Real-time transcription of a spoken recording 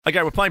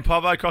Okay, we're playing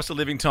Povo, Cost of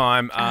Living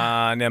Time.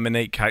 Now,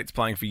 Monique, Kate's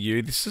playing for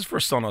you. This is for a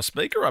Sonos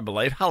speaker, I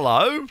believe.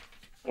 Hello.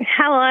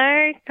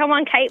 Hello. Come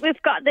on, Kate. We've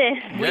got this.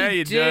 Yeah,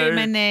 you do,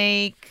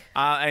 Monique.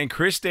 And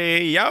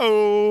Christy,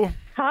 yo.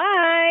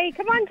 Hi.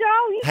 Come on,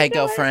 Joel. You Hey, can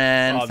do it.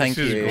 girlfriend. Oh, Thank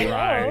this is you.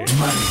 great.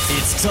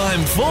 It's time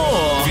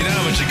for... If you know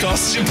how much it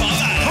costs, you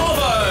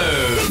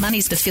Povo!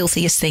 Money's the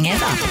filthiest thing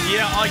ever.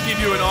 Yeah, I give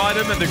you an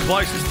item and the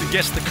closest to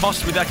guess the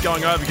cost without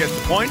going over gets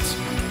the points.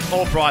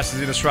 All prices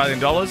in Australian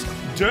dollars.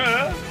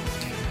 Duh.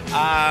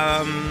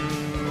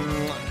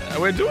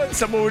 We're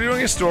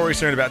doing a story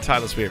soon about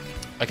Taylor Swift.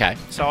 Okay.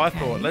 So I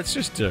thought, let's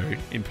just do,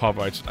 in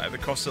Povo today, the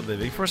cost of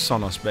living for a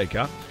Sonos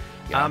speaker.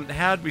 Yeah.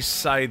 How'd we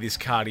say this,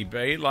 Cardi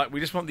B? Like, we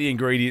just want the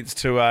ingredients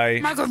to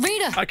a...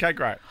 Margarita. Okay,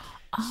 great.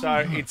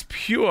 So it's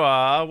pure,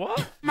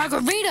 what?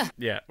 Margarita.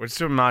 Yeah, we're just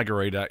doing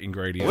margarita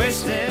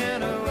ingredients.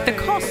 The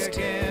cost.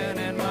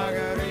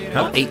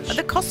 Each.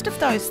 The cost of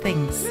those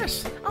things.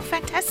 Yes. Oh,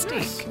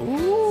 fantastic.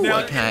 Ooh, Now,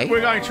 okay.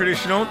 We're going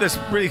traditional. There's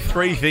really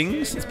three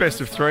things. It's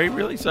best of three,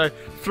 really. So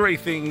three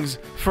things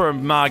for a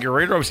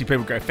margarita. Obviously,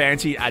 people go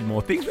fancy, add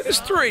more things, but there's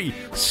three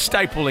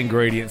staple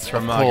ingredients for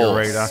a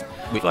margarita.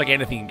 With like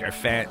anything can go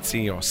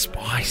fancy or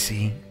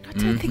spicy. I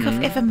don't think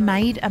I've ever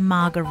made a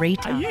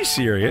margarita. Are you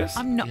serious?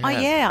 I'm not. Yeah. Oh,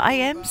 yeah, I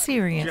am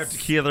serious. Do you have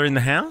tequila in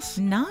the house?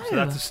 No. So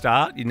that's a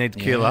start. You need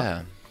tequila.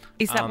 Yeah.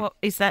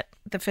 Is that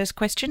the first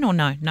question or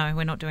no? No,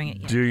 we're not doing it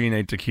yet. Do you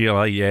need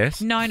tequila? Yes.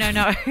 No.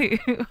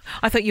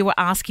 I thought you were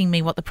asking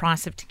me what the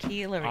price of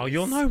tequila is. Oh,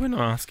 you'll know when I'm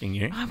asking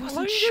you. I wasn't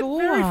Well, you get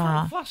sure.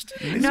 very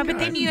flustered in this No, but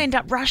then game. you end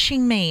up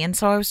rushing me, and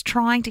so I was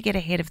trying to get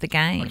ahead of the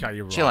game. Okay,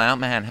 you're right. Chill out,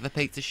 man. Have a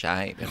pizza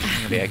shake.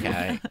 Everything will be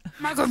okay.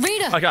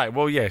 Margarita. Okay,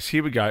 well, yes,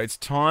 here we go. It's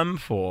time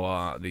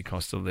for the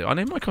cost of living. I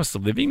need my cost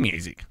of living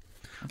music.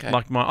 Okay.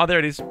 Like there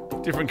it is.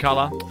 Different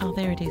colour. Oh,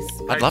 there it is.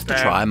 I'd love to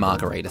try a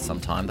margarita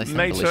sometime. They sound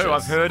Me delicious. too.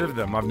 I've heard of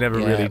them. I've never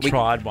Yeah, really we-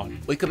 tried one.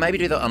 We could maybe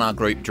do that on our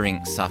group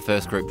drinks, our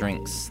first group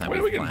drinks. That When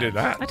are we've we going to do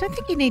planned. that? I don't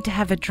think you need to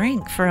have a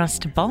drink for us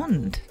to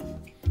bond.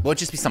 Well, it'd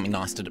just be something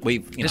nice to do.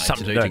 Just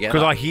something to to do. together.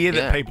 Because I hear that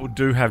Yeah. people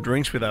do have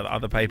drinks with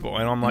other people,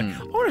 and I'm like,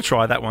 I want to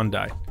try that one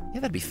day. Yeah,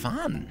 that'd be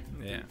fun.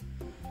 Yeah.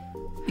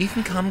 You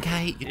can come,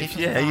 Kate. You're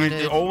definitely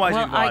invited. You're always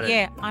Well, invited.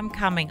 yeah, I'm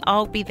coming.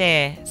 I'll be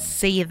there.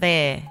 See you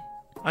there.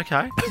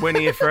 Okay. When are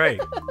you free?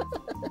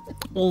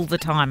 All the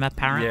time,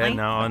 apparently. Yeah,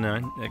 no, I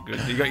know. Yeah, good.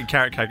 You got your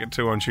carrot cake at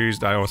 2 on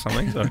Tuesday or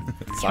something. So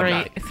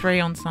Sunday.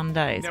 Three on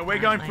Sundays. now we're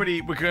going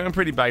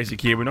pretty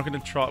basic here. We're not going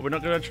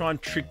to try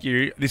and trick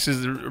you. This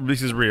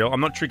is real.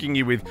 I'm not tricking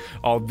you with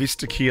this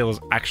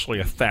tequila's actually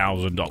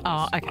 $1,000.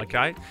 Oh, okay.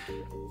 Okay.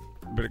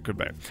 But it could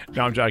be.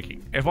 No, I'm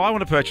joking. If I want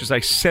to purchase a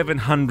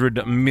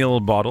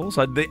 700ml bottle,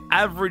 so the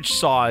average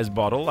size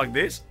bottle like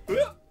this,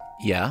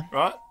 Yeah.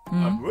 right?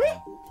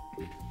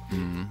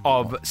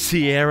 Of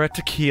Sierra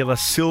Tequila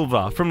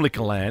Silver from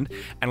Liquorland,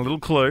 and a little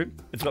clue,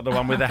 it's got the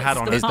one with the hat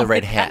on it. Is the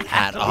red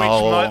hat.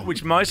 Oh.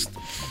 Which most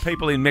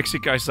people in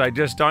Mexico say,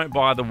 just don't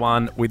buy the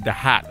one with the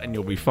hat and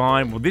you'll be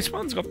fine. Well, this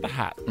one's got the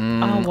hat.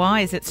 Oh, why?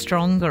 Is it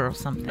stronger or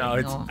something? No,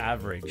 it's Or-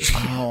 average.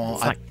 Oh,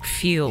 it's like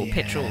fuel,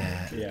 petrol.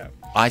 Yeah.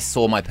 I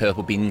saw my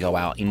purple bin go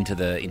out into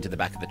the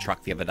back of the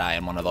truck the other day,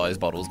 and one of those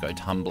bottles go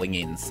tumbling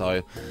in.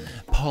 So,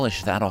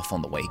 polish that off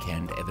on the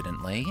weekend,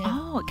 evidently.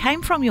 Oh, it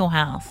came from your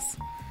house.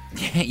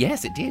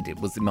 Yes, it did. It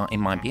was in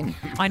my bin.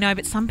 I know,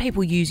 but some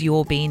people use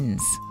your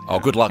bins. Oh,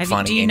 good luck Do you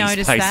finding any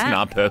notice space that? in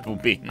our purple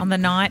bin. On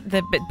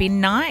the bin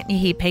night, you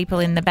hear people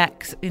in the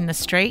back in the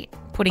street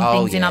putting Oh,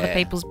 things in other yeah.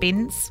 people's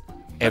bins.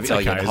 That's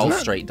okay, the whole isn't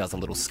it? street does a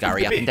little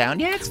scurry up bin. and down.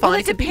 Yeah, it's Well, fine.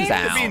 it The bin's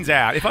depends. out. The bin's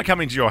out. If I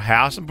come into your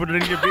house and put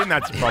it in your bin,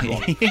 that's a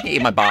problem.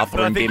 in my But I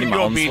bathroom think bin if in my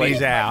your bin ensuite.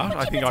 is out,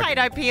 I think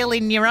Potato peel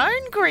in your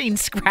own green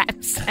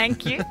scraps,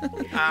 thank you.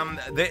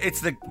 it's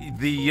the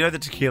the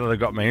tequila that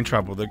got me in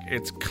trouble.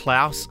 It's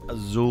Klaus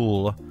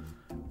Azul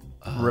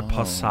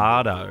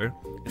Reposado.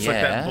 It's like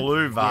that Yeah.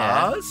 blue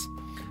vase.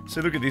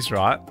 So look at this,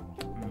 right?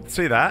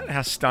 See that?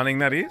 How stunning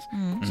that is?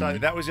 Mm. So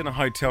that was in a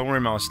hotel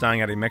room I was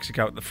staying at in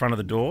Mexico at the front of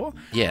the door.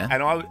 Yeah.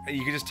 And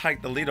you could just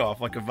take the lid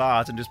off like a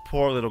vase and just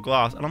pour a little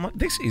glass. And I'm like,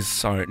 this is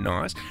so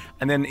nice.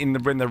 And then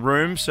when the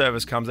room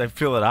service comes, they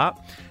fill it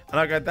up. And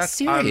I go, that's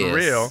Serious?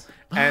 unreal.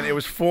 And it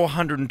was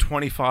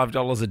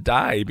 $425 a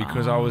day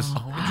because I was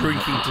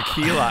drinking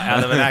tequila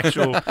out of an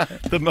actual...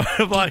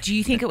 Do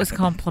you think it was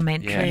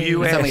complimentary? Yeah.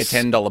 US. It's only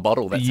a $10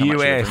 bottle. That's how much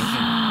you're US.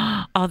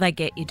 drinking. Oh, they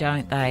get you,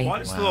 don't they? I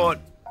just thought,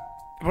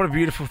 what a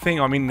beautiful thing.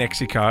 I'm in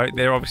Mexico.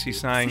 They're obviously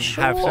saying,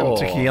 For have some sure.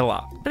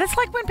 tequila. But it's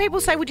like when people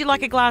say, would you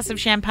like a glass of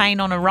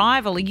champagne on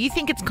arrival? You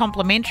think it's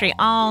complimentary.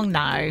 Oh,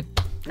 no.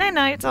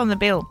 No, it's on the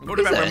bill. What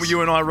about when it?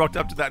 you and I rocked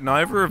up to that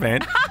Nova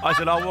event? I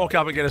said, I'll walk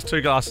up and get us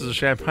 2 glasses of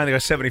champagne. They go,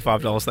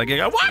 $75. They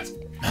go, what?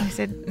 I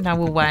said, no,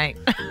 we'll wait.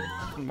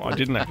 I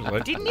didn't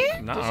actually. Didn't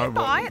you? No. Did you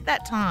buy it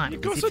that time?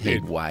 Of course As I if he'd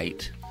did.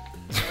 wait.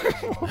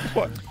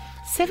 What?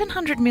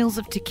 700 mils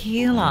of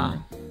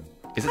tequila.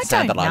 Is I it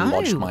sad don't that I know.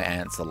 lodged my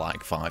answer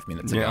like 5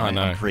 minutes ago? Yeah, I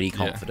know. I'm pretty Yeah.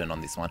 confident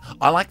on this one.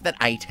 I like that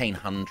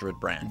 1800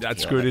 brand.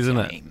 That's tequila. good, isn't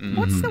yummy. it? Mm.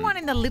 What's the one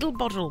in the little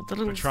bottle? The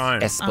little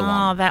Patron.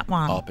 Espolon. Oh, that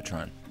one. Oh,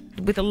 Patron.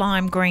 With a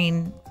lime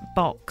green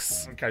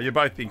box. Okay, you're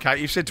both in. Kate,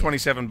 you've said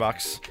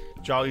 $27.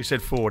 Joel, you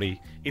said 40.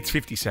 It's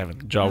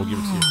 57. Joel will give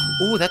it to you.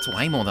 Oh, that's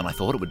way more than I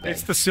thought it would be.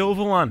 It's the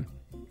silver one.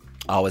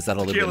 Oh, is that a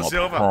little Tequila bit more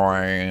silver.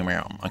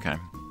 premium? Okay.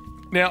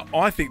 Now,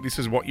 I think this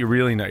is what you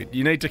really need.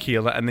 You need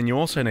tequila, and then you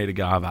also need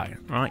agave,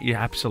 right? You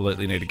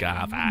absolutely need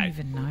agave. I don't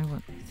even know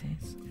what this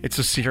is. It's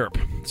a syrup.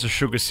 It's a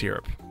sugar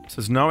syrup. So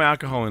there's no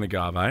alcohol in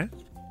agave,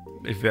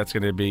 if that's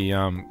going to be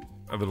a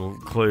little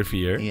clue for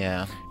you.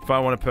 Yeah. If I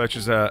want to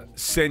purchase a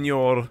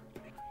Senor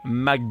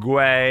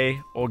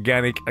Maguey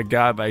organic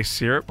agave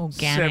syrup,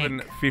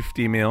 Organic.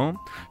 750ml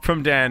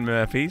from Dan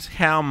Murphy's,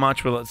 how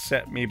much will it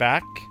set me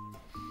back?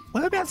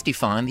 Whereabouts do you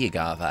find the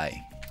agave?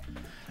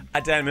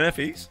 At Dan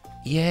Murphy's.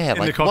 Yeah,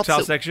 In the cocktail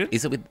what's it- section?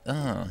 Is it with?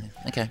 Oh,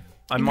 okay.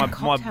 And In my the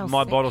cocktail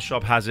bottle section.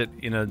 shop has it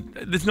in a...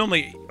 There's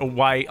normally a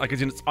way, like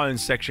it's in its own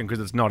section because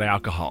it's not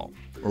alcohol.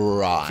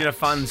 Right. It's in a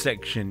fun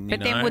section, you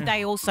But know. then would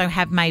they also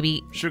have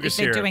maybe, Sugar if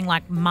they're syrup. doing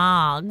like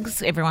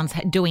margs, everyone's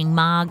doing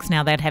margs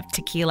now, they'd have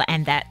tequila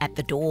and that at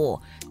the door.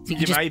 So you Yeah,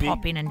 can just maybe.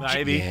 pop in and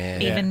Maybe. Yeah.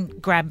 even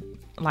grab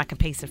like a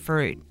piece of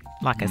fruit,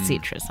 like a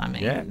citrus, I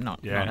mean, Yeah, not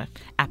yeah. an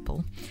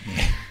apple.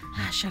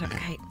 Shut up,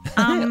 Kate.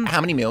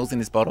 How many mils in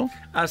this bottle?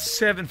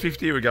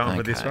 750 we're going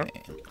for this one.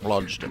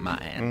 Lodged at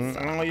my hands.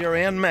 Oh, you're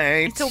in,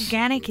 mate. It's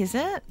organic, is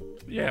it?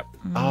 Yeah.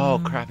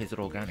 Oh crap! Is it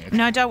organic?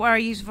 No, don't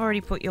worry, you've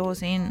already put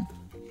yours in.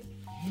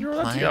 You're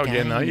allowed to Play go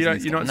again, though.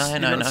 games You're and not,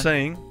 stuff. you're not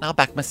seeing. I'll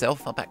back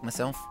myself. All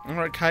All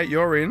right, Kate,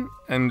 you're in.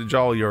 And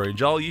Joel, you're in.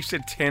 Joel, you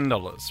said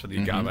 $10 for the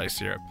agave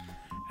syrup.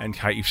 And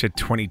Kate, you've said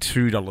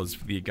 $22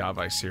 for the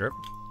agave syrup.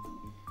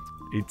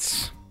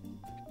 It's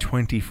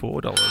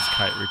 $24,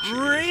 Kate Ritchie.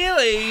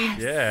 Really?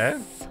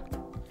 Yeah.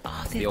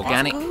 Oh, The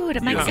organic. good. It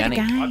the makes organic.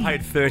 it a game. I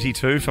paid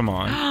 $32 for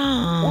mine.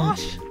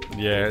 What?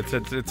 Yeah, it's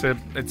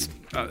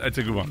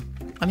a good one.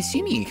 I'm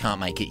assuming you can't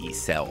make it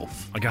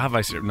yourself.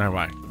 Agave syrup, no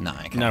way. No.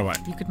 Okay. No way.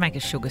 You could make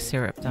a sugar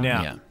syrup, though.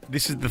 Now, Yeah.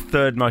 this is the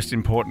third most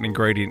important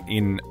ingredient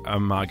in a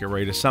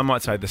margarita. Some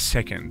might say the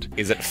second.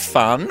 Is it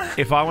fun?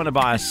 If I want to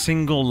buy a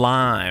single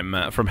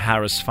lime from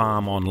Harris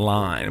Farm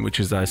online, which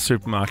is a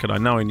supermarket I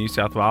know in New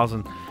South Wales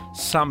and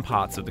some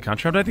parts of the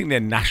country, I don't think they're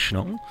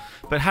national,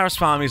 but Harris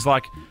Farm is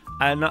like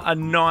a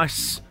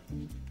nice,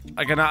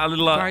 like a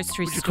little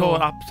Grocery what do you call it,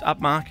 store.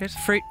 upmarket.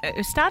 Fruit.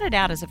 It started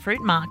out as a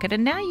fruit market,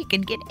 and now you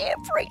can get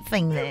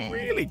everything there.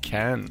 Really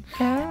can.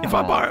 If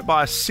I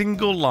buy a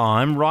single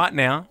lime right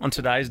now on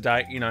today's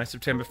date,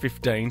 September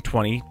 15,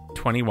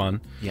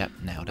 2021, Yep.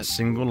 Nailed a it.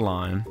 single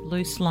lime,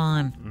 Loose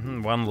lime.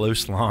 one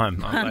loose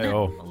lime, aren't they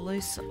all?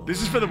 Loose.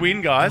 This is for the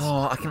win, guys.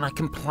 Oh, I can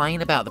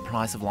complain about the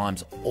price of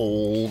limes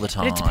all the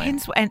time. But it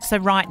depends. And so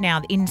right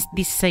now, in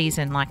this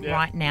season, like Yeah.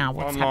 right now,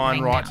 what's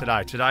Online happening right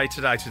now?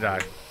 today.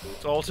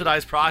 It's all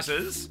today's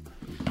prices.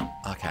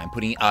 Okay,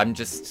 I'm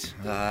just.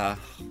 Yeah.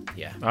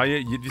 Oh,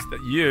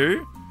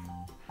 you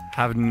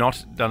have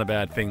not done a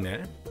bad thing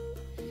there.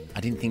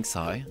 I didn't think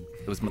so.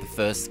 It was the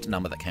first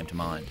number that came to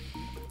mind.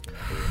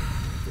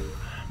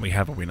 We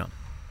have a winner.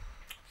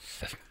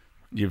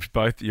 You're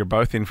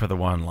both in for the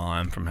one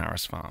lime from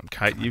Harris Farm.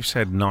 Kate, you've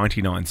said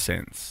 99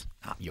 cents.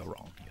 Ah, you're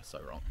wrong. You're so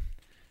wrong.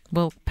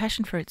 Well,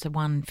 passion fruits are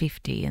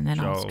 $1.50, and then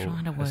I was Joel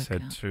trying to work has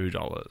said out.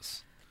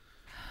 $2.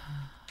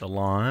 The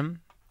lime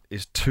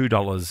is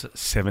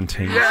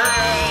 $2.17.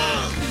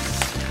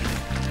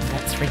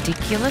 That's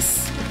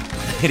ridiculous.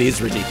 It is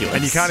ridiculous.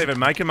 And you can't even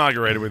make a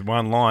margarita with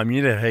one lime.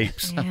 You need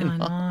heaps. Yeah, I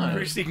know.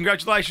 Christy,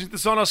 congratulations. The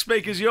Sonos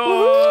speaker's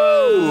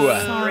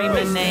yours. Sorry,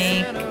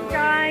 Monique.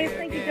 Guys,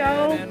 thank you,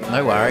 Joel.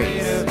 No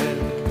worries.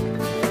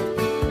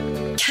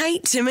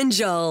 Kate, Tim and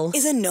Joel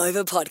is a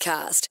Nova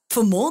podcast.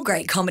 For more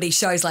great comedy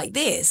shows like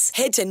this,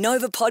 head to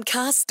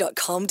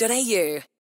novapodcast.com.au.